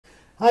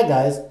Hi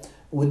guys,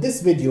 with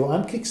this video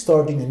I'm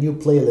kickstarting a new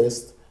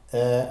playlist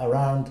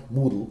around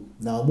Moodle.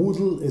 Now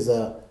Moodle is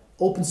a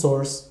open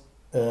source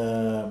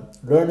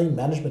learning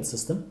management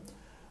system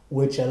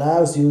which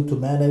allows you to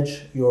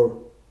manage your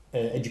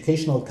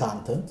educational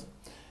content.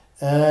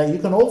 You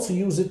can also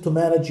use it to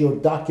manage your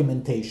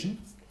documentation,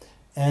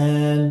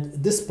 and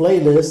this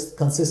playlist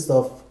consists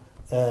of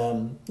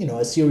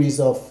a series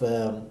of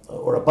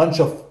or a bunch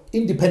of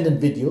independent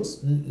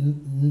videos.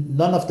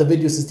 None of the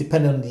videos is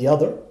dependent on the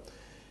other,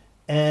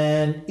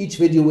 and each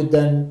video would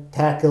then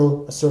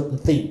tackle a certain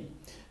theme.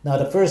 Now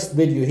the first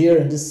video here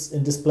in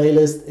this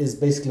playlist is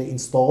basically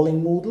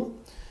installing Moodle,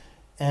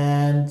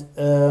 and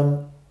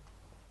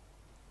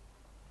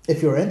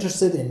if you're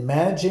interested in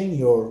managing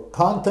your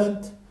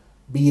content,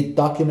 be it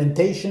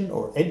documentation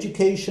or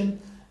education,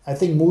 I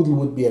think Moodle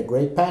would be a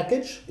great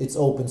package. It's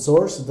open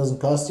source, it doesn't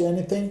cost you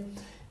anything,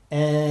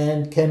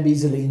 and can be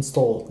easily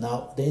installed.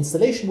 Now the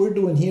installation we're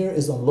doing here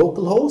is on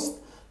localhost.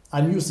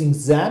 I'm using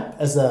Xampp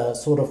as a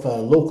sort of a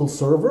local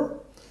server,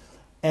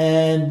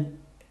 and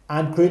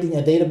I'm creating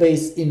a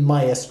database in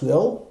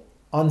MySQL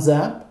on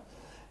Xampp.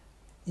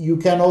 You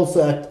can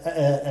also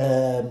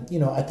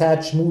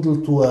attach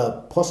Moodle to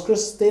a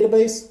Postgres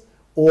database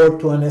or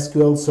to an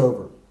SQL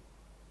server,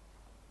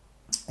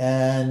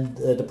 and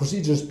the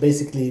procedure is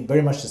basically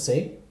very much the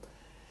same.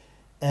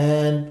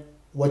 And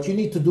what you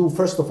need to do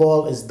first of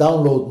all is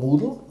download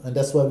Moodle, and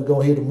that's why we go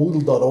here to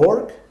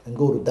Moodle.org and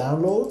go to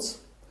downloads,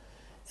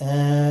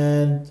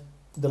 and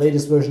the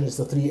latest version is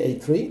the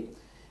 3.8.3,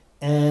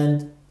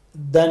 and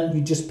then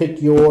you just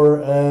pick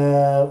your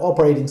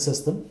operating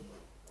system,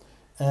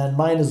 and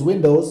mine is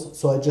Windows,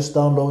 so I just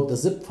download the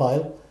zip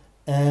file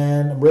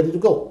and I'm ready to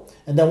go.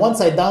 And then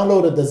once I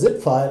downloaded the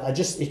zip file, I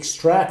just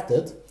extract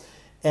it,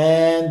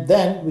 and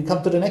then we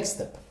come to the next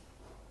step.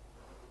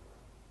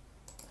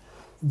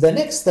 The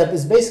next step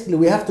is basically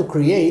we have to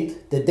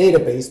create the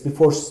database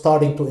before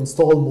starting to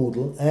install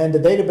Moodle. And the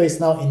database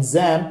now in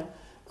Xampp,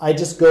 I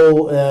just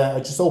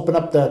open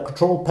up the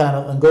control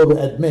panel and go to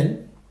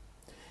admin.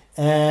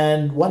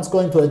 And once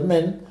going to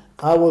admin,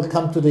 I will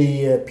come to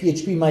the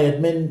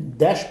PHPMyAdmin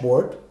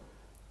dashboard,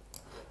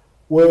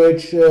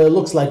 which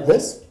looks like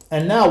this.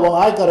 And now what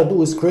I gotta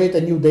do is create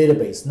a new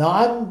database. Now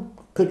I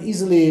could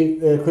easily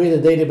create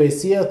a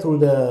database here through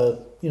the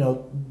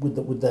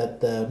with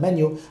that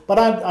menu, but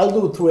I'll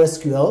do it through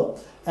SQL,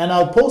 and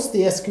I'll post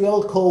the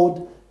SQL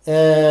code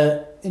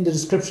in the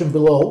description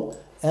below.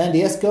 And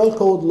the SQL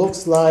code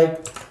looks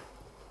like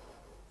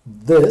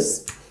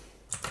this.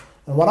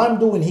 And what I'm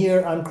doing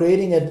here, I'm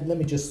creating let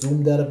me just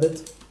zoom that a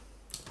bit.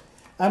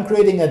 I'm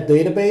creating a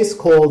database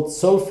called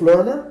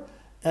selflearner,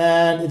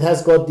 and it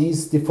has got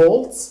these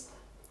defaults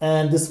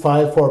and this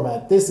file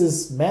format. This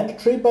is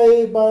mandatory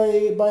by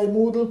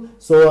Moodle,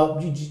 so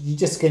you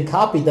just can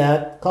copy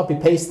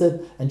paste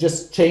it, and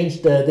just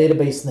change the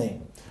database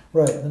name.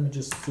 Right, let me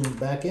just zoom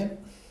back in.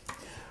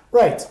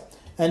 Right,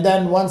 and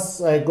then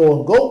once I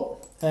go,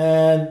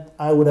 and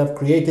I would have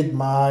created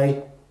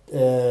my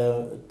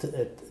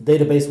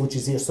database, which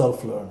is here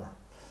selflearner.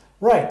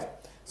 Right,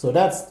 so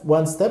that's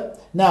one step.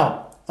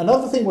 Now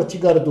another thing what you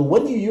got to do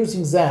when you're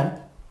using Xampp,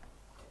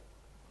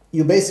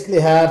 you basically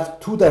have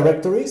two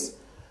directories.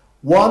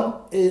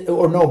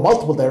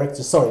 Multiple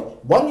directories. Sorry,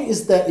 one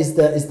is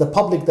the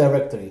public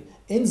directory.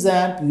 In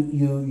Xampp,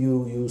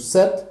 you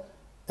set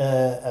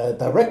a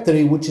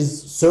directory which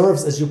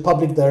serves as your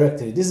public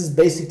directory. This is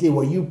basically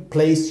where you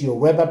place your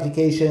web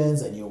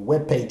applications and your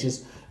web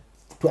pages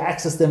to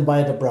access them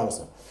via the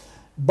browser.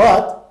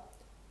 But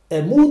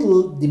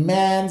Moodle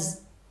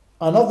demands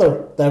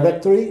another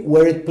directory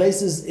where it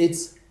places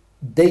its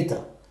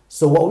data.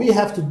 So what we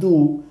have to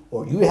do,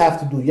 or you have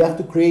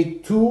to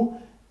create two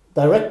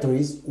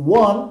directories.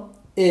 One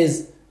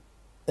is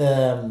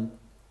a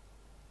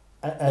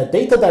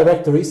data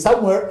directory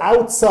somewhere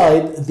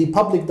outside the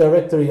public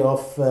directory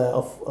of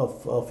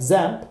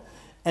Xampp,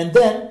 and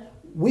then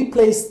we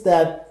place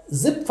that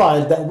zip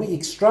file that we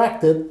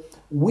extracted,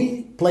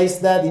 we place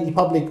that in the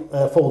public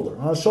folder.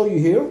 And I'll show you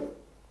here.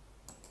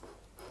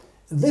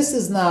 This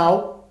is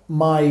now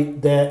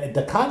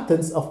the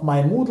contents of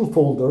my Moodle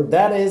folder.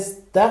 That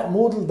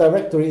Moodle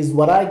directory is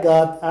what I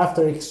got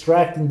after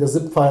extracting the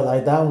zip file I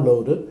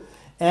downloaded,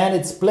 and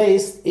it's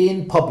placed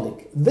in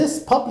public. This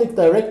public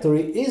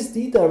directory is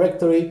the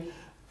directory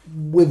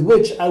with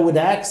which I would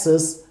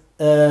access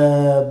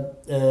all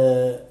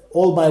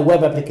my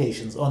web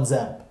applications on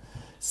Xampp.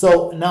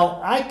 So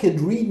now I could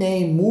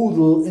rename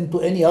Moodle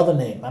into any other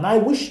name, and I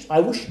wish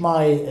my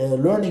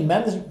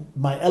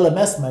my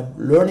LMS, my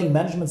learning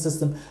management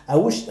system, I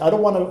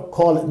don't want to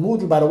call it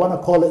Moodle, but I want to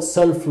call it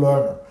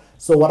selflearner.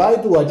 So what I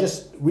do, I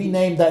just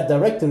rename that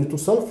directory to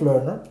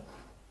selflearner,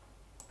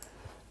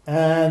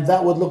 and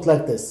that would look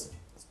like this.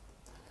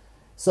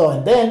 So,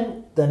 and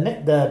then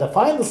the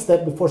final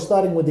step before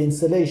starting with the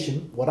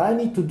installation, what I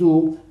need to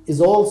do is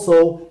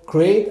also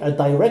create a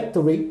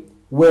directory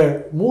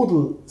where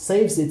Moodle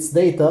saves its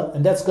data,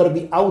 and that's got to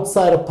be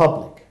outside of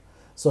public.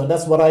 So, and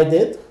that's what I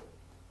did.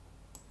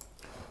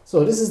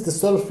 So this is the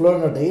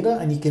self-learner data,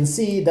 and you can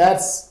see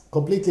that's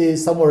completely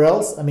somewhere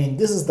else. I mean,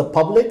 this is the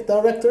public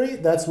directory.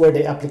 That's where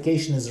the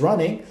application is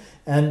running.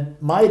 And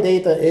my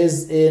data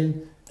is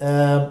in,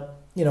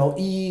 you know,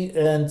 E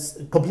and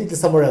completely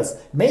somewhere else.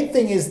 Main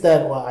thing is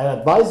that, well, I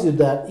advise you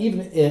that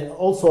even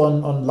also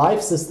on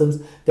live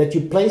systems, that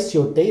you place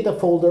your data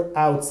folder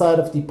outside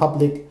of the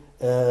public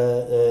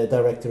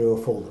directory or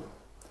folder.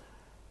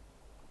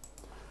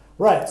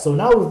 Right, so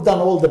now we've done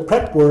all the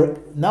prep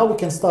work. Now we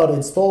can start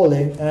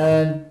installing,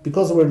 and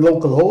because we're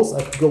localhost,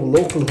 I can go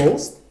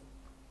localhost.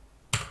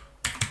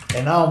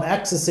 And now I'm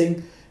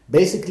accessing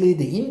basically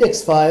the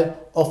index file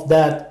of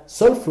that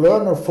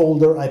self-learner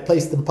folder I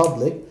placed in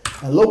public.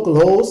 And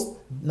localhost,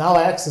 now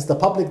I access the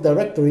public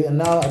directory, and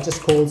now I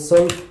just call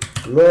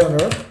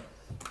self-learner.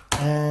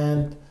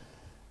 And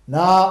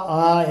now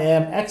I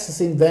am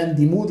accessing then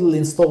the Moodle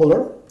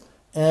installer.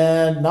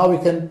 And now we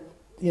can,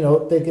 you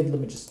know, take it, let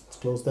me just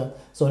close that.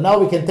 So now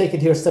we can take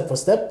it here step for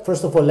step.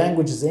 First of all,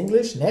 language is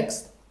English,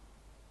 next.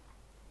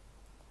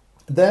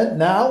 Then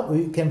now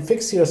we can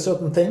fix here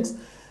certain things.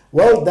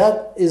 Well,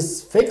 that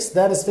is fixed,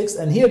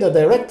 and here the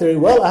directory,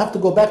 well, I have to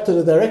go back to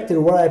the directory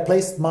where I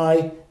placed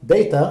my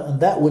data, and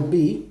that would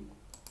be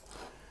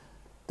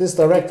this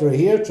directory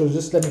here. So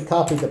just let me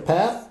copy the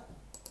path,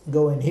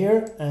 go in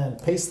here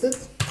and paste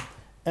it.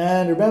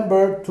 And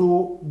remember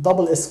to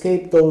double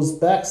escape those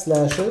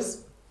backslashes.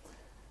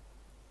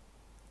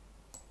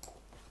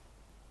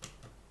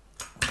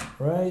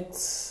 Right,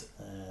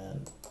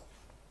 and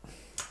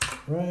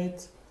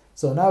right.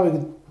 So now we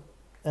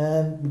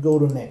go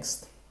to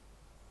next.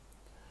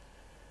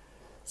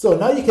 So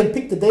now you can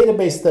pick the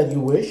database that you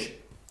wish.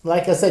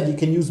 Like I said, you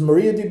can use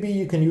MariaDB,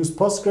 you can use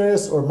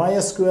Postgres or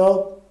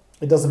MySQL.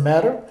 It doesn't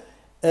matter.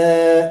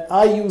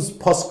 I use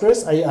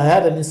Postgres. I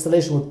had an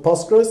installation with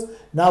Postgres.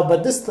 Now,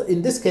 but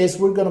in this case,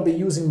 we're going to be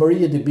using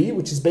MariaDB,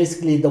 which is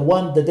basically the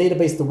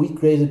database that we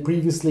created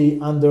previously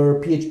under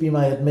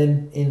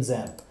PHPMyAdmin in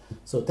Xampp.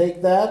 So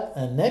take that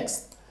and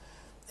next.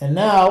 And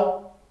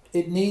now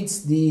it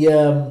needs the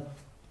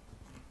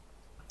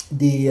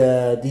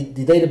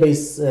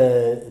database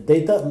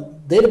data.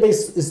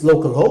 Database is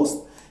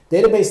localhost.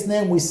 Database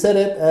name, we set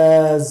it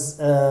as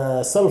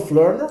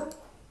self-learner.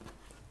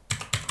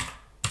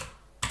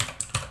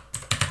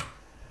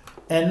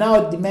 And now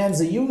it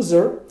demands a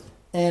user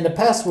and a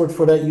password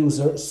for that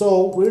user.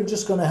 So we're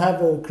just going to have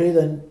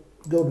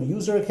go to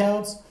user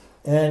accounts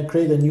and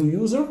create a new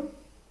user.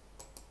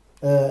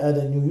 Add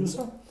a new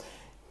user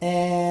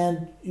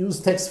and use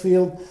text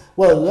field.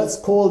 Well, let's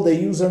call the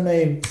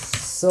username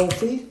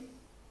selfie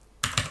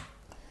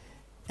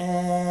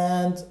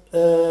and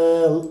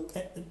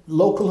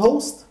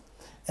localhost,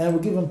 and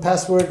we give them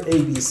password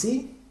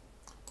ABC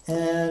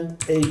and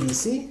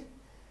ABC,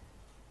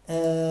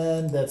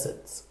 and that's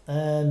it.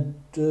 And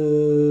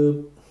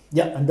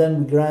yeah, and then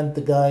we grant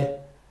the guy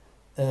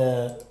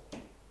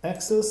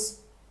access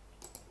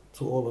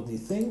to all of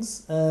these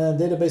things. And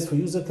database for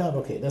user account,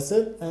 okay, that's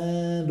it.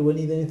 And do we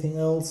need anything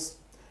else?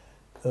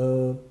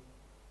 So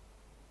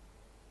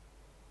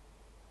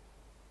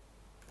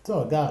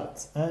I got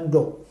it, and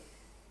go.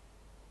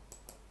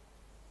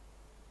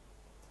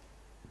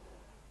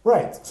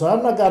 Right, so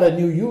I've now got a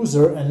new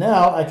user, and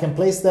now I can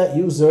place that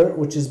user,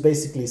 which is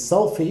basically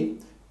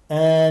selfie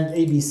and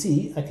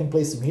ABC. I can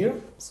place them here,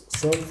 so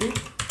selfie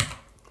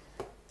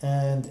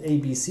and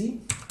ABC.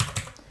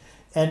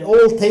 And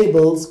all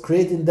tables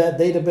created in that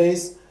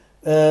database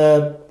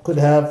could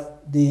have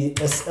the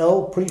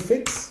SL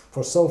prefix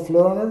for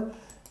self-learner,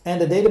 and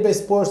the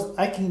database port,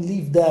 I can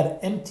leave that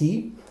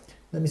empty.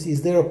 Let me see,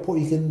 is there a port?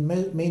 You can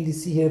mainly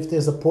see here if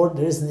there's a port.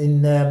 There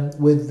isn't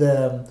with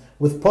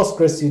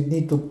Postgres. You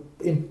need to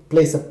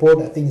place a port.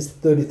 I think it's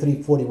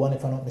 3341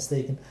 if I'm not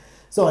mistaken.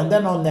 So, and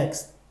then on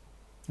next,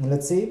 and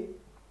let's see.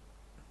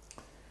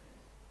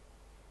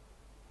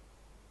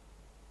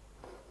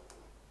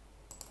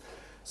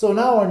 So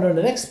now on the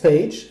next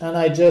page, and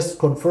I just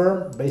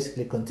confirm,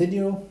 basically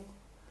continue,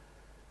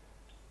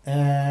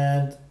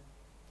 and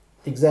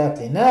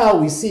exactly. Now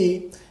we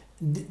see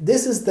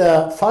this is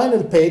the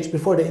final page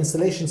before the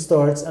installation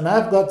starts, and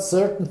I've got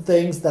certain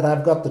things that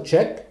I've got to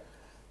check,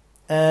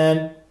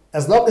 and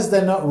as long as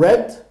they're not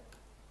red,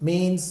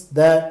 means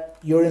that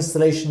your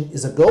installation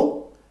is a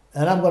go.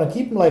 And I'm going to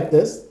keep them like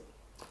this,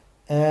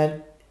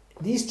 and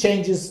these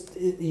changes,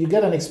 you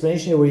get an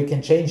explanation here where you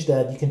can change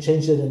that. You can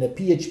change that in a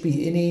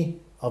PHP ini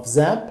of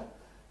Xampp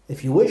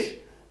if you wish,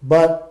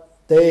 but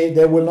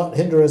they will not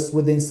hinder us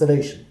with the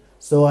installation.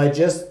 So I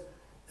just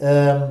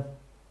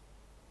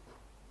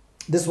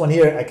this one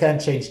here, I can't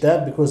change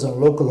that because I'm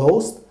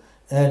localhost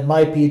and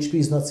my PHP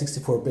is not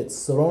 64 bits.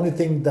 So the only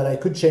thing that I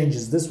could change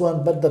is this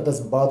one, but that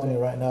doesn't bother me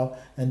right now.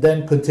 And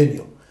then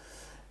continue.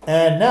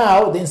 And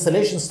now the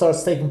installation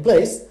starts taking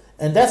place,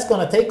 and that's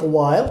going to take a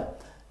while.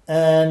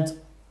 And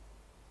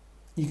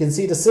you can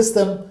see the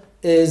system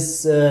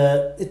is,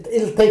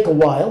 it'll take a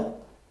while,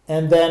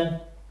 and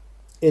then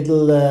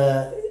it'll,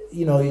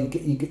 you know, you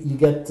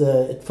get,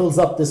 it fills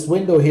up this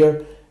window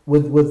here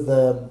with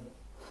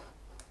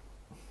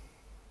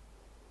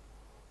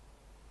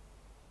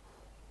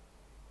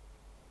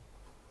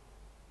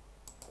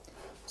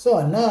So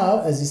and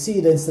now, as you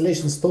see, the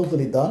installation is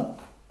totally done.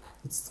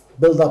 It's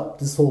built up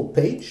this whole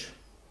page,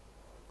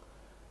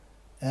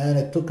 and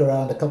it took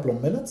around a couple of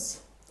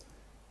minutes.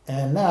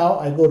 And now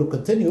I go to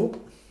continue.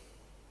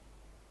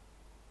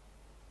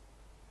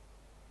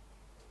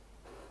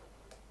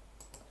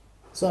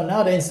 So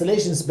now the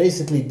installation is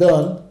basically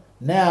done.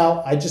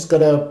 Now I just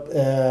gotta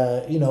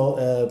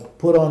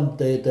put on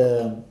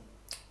the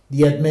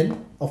admin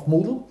of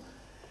Moodle,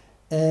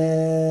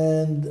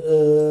 and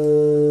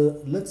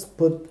let's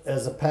put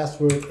as a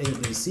password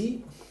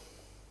ABC,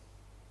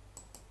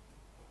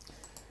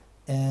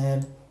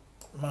 and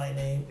my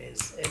name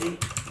is Eddie,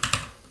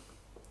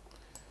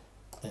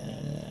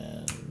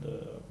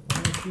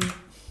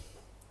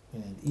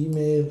 and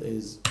email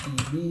is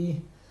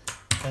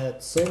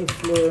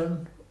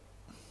eb@selflearner.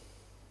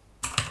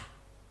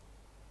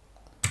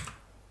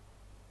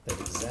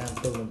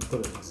 Example, and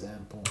put an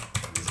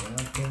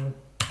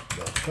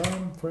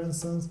example.com, for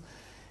instance,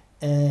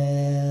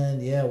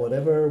 and yeah,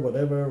 whatever,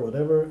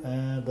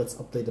 and let's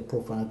update the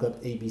profile. I've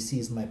got ABC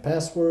is my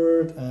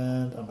password,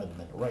 and I'm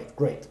admin. Right,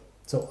 great.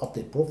 So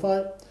update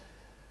profile,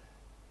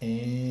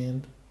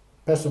 and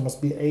password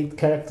must be 8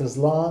 characters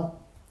long,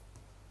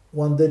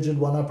 1 digit,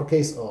 1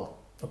 uppercase. Oh,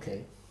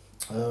 okay.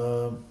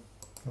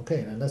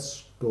 Okay, and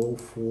let's go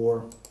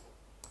for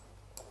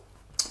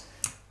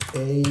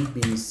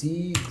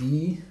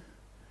ABCD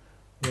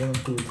 1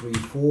 2 3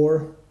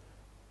 4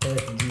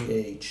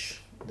 FGH.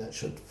 That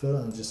should fill.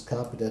 I'll just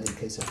copy that in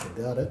case I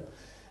forgot it,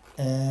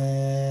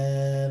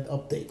 and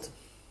update.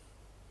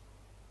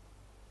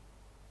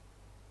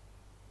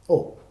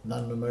 Oh,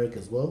 non-numeric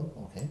as well.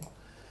 Okay,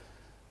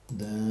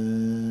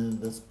 then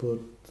let's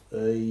put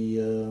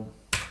a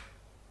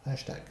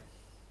hashtag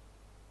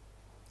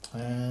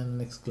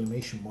and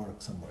exclamation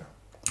mark somewhere.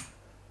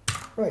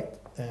 Right,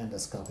 and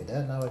let's copy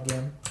that now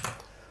again.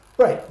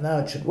 Right, now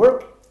it should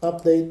work.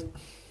 Update.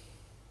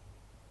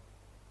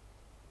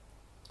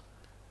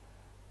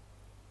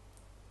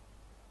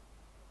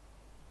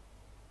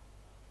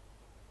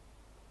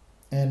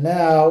 And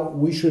now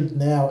we should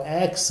now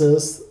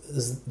access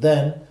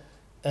then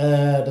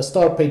the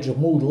start page of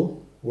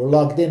Moodle. We're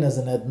logged in as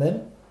an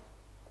admin.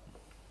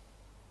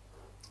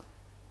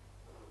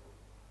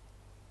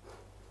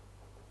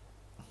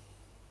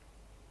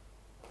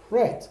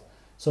 Right,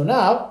 so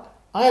now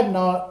I am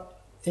now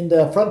in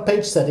the front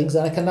page settings,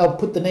 and I can now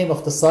put the name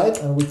of the site,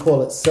 and we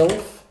call it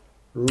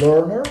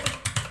self-learner.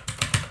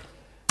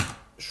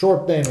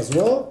 Short name as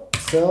well,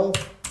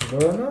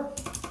 self-learner.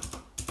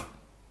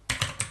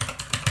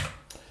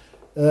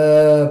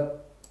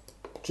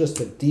 Just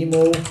a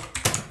demo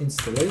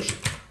installation.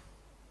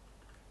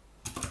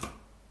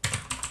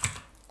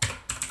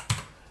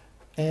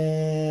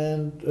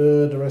 And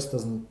the rest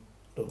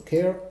don't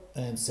care,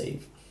 and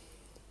save.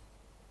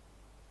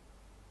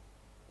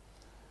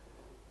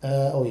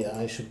 Oh yeah,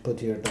 I should put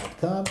here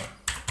 .com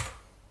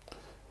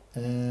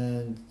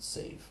and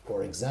save,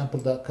 or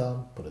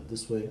example.com, put it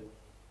this way,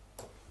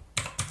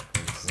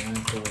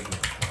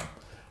 example.com,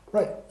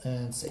 right,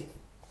 and save.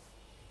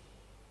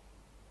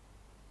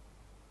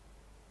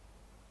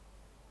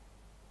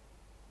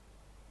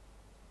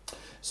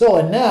 So,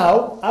 and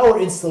now our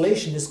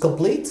installation is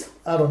complete.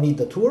 I don't need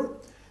the tour.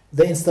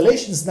 The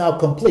installation is now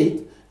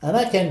complete, and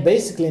I can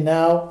basically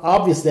now,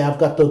 obviously I've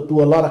got to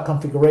do a lot of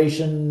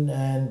configuration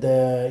and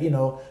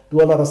do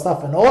a lot of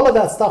stuff, and all of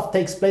that stuff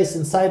takes place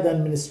inside the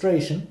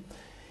administration.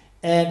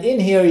 And in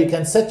here you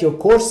can set your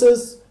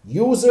courses,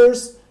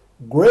 users,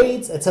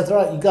 grades,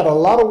 etc. You got a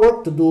lot of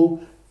work to do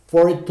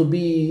for it to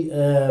be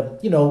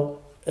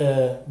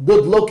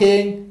good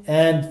looking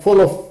and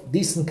full of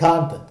decent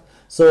content.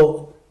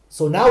 So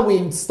now we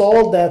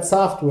installed that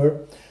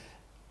software.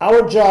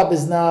 Our job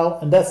is now,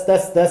 and that's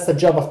the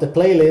job of the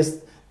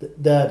playlist.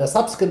 The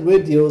subsequent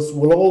videos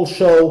will all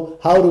show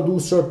how to do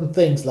certain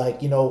things, like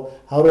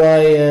how do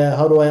I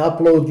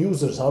upload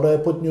users, how do I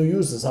put new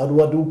users, how do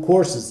I do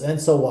courses,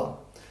 and so on.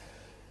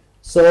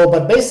 So,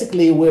 but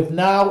basically we've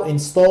now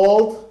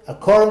installed a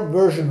current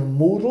version of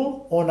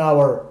Moodle on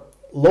our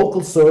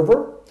local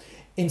server.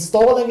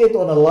 Installing it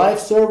on a live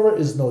server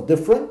is no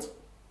different.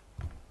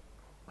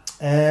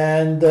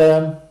 And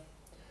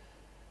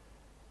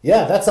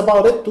yeah, that's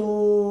about it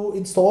to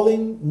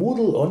installing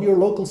Moodle on your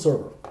local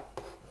server.